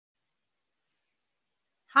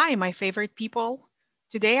Hi, my favorite people.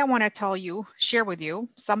 Today I want to share with you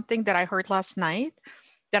something that I heard last night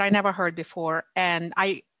that I never heard before, and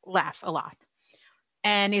I laugh a lot.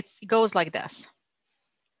 And it goes like this.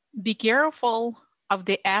 Be careful of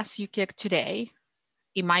the ass you kick today.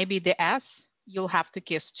 It might be the ass you'll have to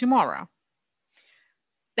kiss tomorrow.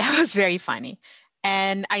 That was very funny.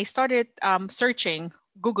 And I started searching,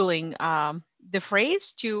 Googling the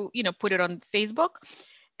phrase to, put it on Facebook.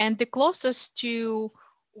 And the closest to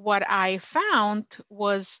what I found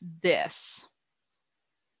was this.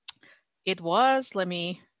 Let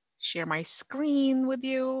me share my screen with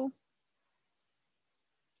you.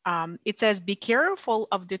 It says, be careful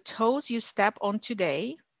of the toes you step on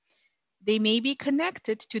today. They may be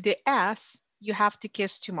connected to the ass you have to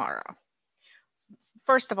kiss tomorrow.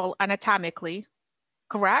 First of all, anatomically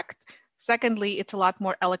correct. Secondly, it's a lot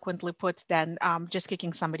more eloquently put than just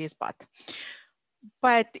kicking somebody's butt.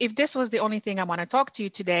 But if this was the only thing I want to talk to you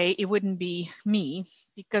today, it wouldn't be me,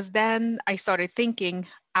 because then I started thinking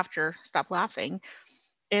after stop laughing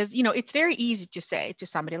is, it's very easy to say to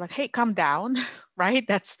somebody like, hey, calm down, right?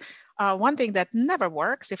 That's one thing that never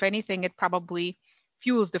works. If anything, it probably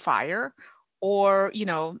fuels the fire, or,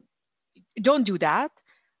 don't do that.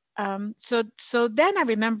 So then I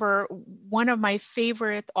remember one of my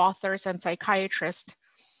favorite authors and psychiatrists,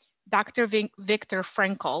 Dr. Viktor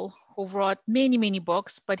Frankl, who wrote many, many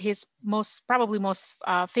books, but his probably most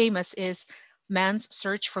famous is Man's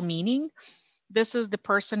Search for Meaning. This is the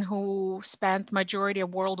person who spent majority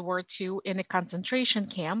of World War II in a concentration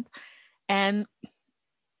camp, and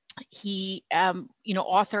he,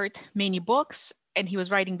 authored many books, and he was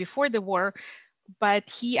writing before the war, but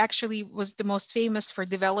he actually was the most famous for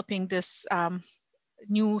developing this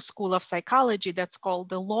new school of psychology that's called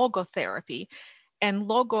the logotherapy. And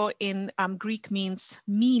logo in Greek means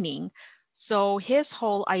meaning. So his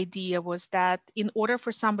whole idea was that in order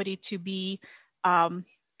for somebody to be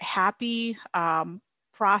happy,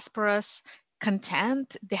 prosperous,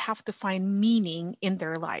 content, they have to find meaning in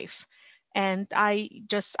their life. And I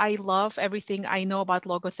love everything I know about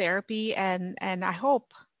logotherapy, and I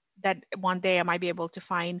hope that one day I might be able to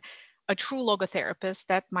find a true logotherapist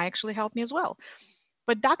that might actually help me as well.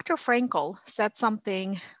 But Dr. Frankl said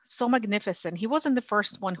something so magnificent. He wasn't the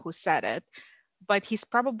first one who said it, but he's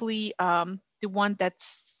probably the one that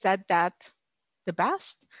said that the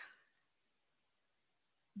best.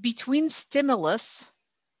 Between stimulus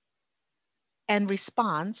and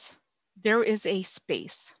response, there is a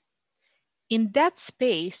space. In that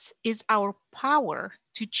space is our power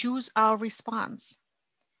to choose our response.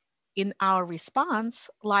 In our response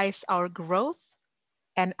lies our growth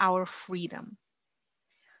and our freedom.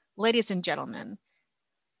 Ladies and gentlemen,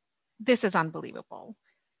 this is unbelievable.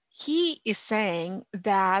 He is saying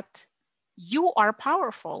that you are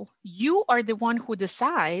powerful. You are the one who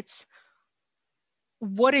decides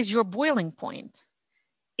what is your boiling point.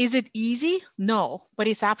 Is it easy? No, but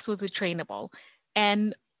it's absolutely trainable.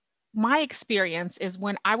 And my experience is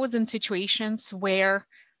when I was in situations where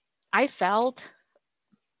I felt,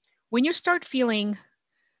 when you start feeling,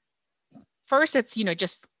 first it's,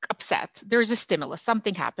 just upset. There's a stimulus,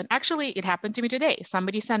 something happened. Actually, it happened to me today.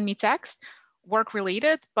 Somebody sent me text, work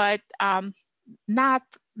related, but not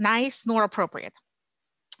nice nor appropriate.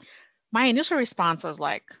 My initial response was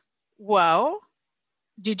like, whoa,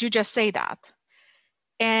 did you just say that?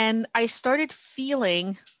 And I started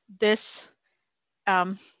feeling this,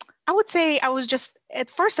 I would say I was just, at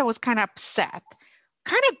first I was kind of upset,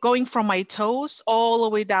 kind of going from my toes all the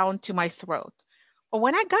way down to my throat. But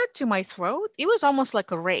when I got to my throat, it was almost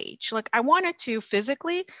like a rage. Like I wanted to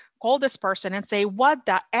physically call this person and say, what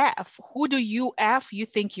the F? Who do you F you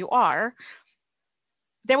think you are?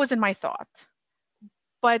 That was in my thought.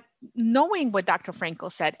 But knowing what Dr.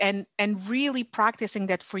 Frankl said and really practicing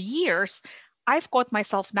that for years, I've caught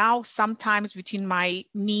myself now sometimes between my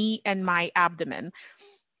knee and my abdomen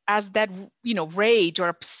as that, rage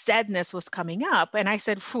or upsetness was coming up. And I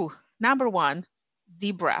said, phew, number one,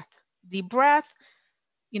 deep breath,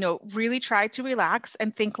 really try to relax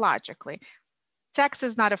and think logically. Text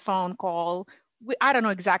is not a phone call. I don't know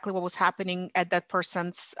exactly what was happening at that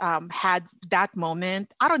person's had that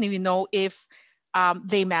moment. I don't even know if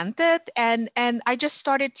they meant it. And I just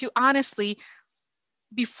started to honestly,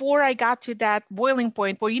 before I got to that boiling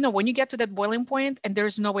point where, when you get to that boiling point and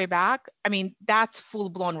there's no way back, I mean, that's full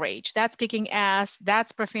blown rage. That's kicking ass,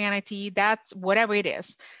 that's profanity, that's whatever it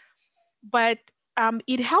is. But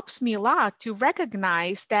it helps me a lot to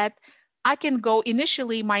recognize that I can go,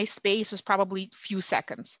 initially my space was probably a few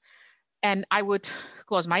seconds, and I would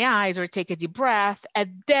close my eyes or take a deep breath,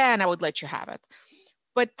 and then I would let you have it.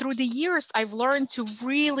 But through the years, I've learned to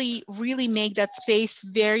really, really make that space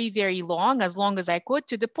very, very long as I could,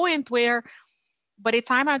 to the point where by the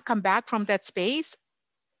time I come back from that space,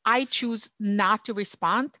 I choose not to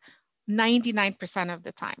respond 99% of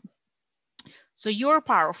the time. So you're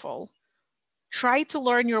powerful. Try to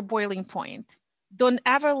learn your boiling point. Don't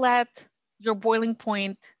ever let your boiling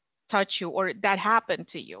point touch you or that happen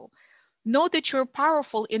to you. Know that you're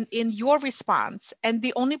powerful in your response, and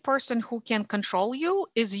the only person who can control you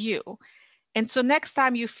is you. And so next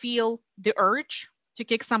time you feel the urge to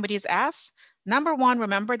kick somebody's ass, number one,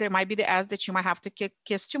 remember there might be the ass that you might have to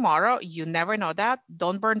kiss tomorrow. You never know that.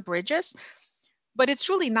 Don't burn bridges. But it's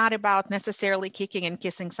really not about necessarily kicking and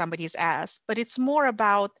kissing somebody's ass, but it's more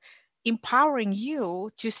about empowering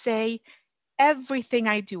you to say, everything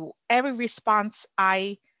I do, every response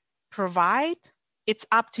I provide, it's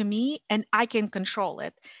up to me and I can control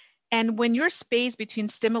it. And when your space between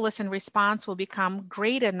stimulus and response will become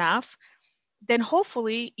great enough, then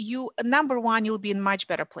hopefully you, number one, you'll be in much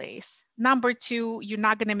better place. Number two, you're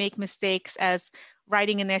not going to make mistakes as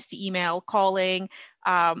writing a nasty email, calling,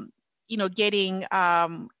 getting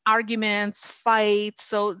arguments, fights.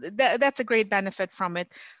 So that's a great benefit from it.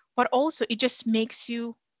 But also it just makes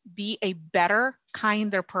you be a better,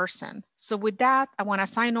 kinder person. So with that, I want to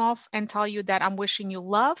sign off and tell you that I'm wishing you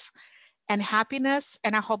love and happiness,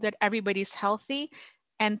 and I hope that everybody's healthy.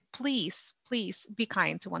 And please, please be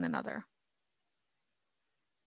kind to one another.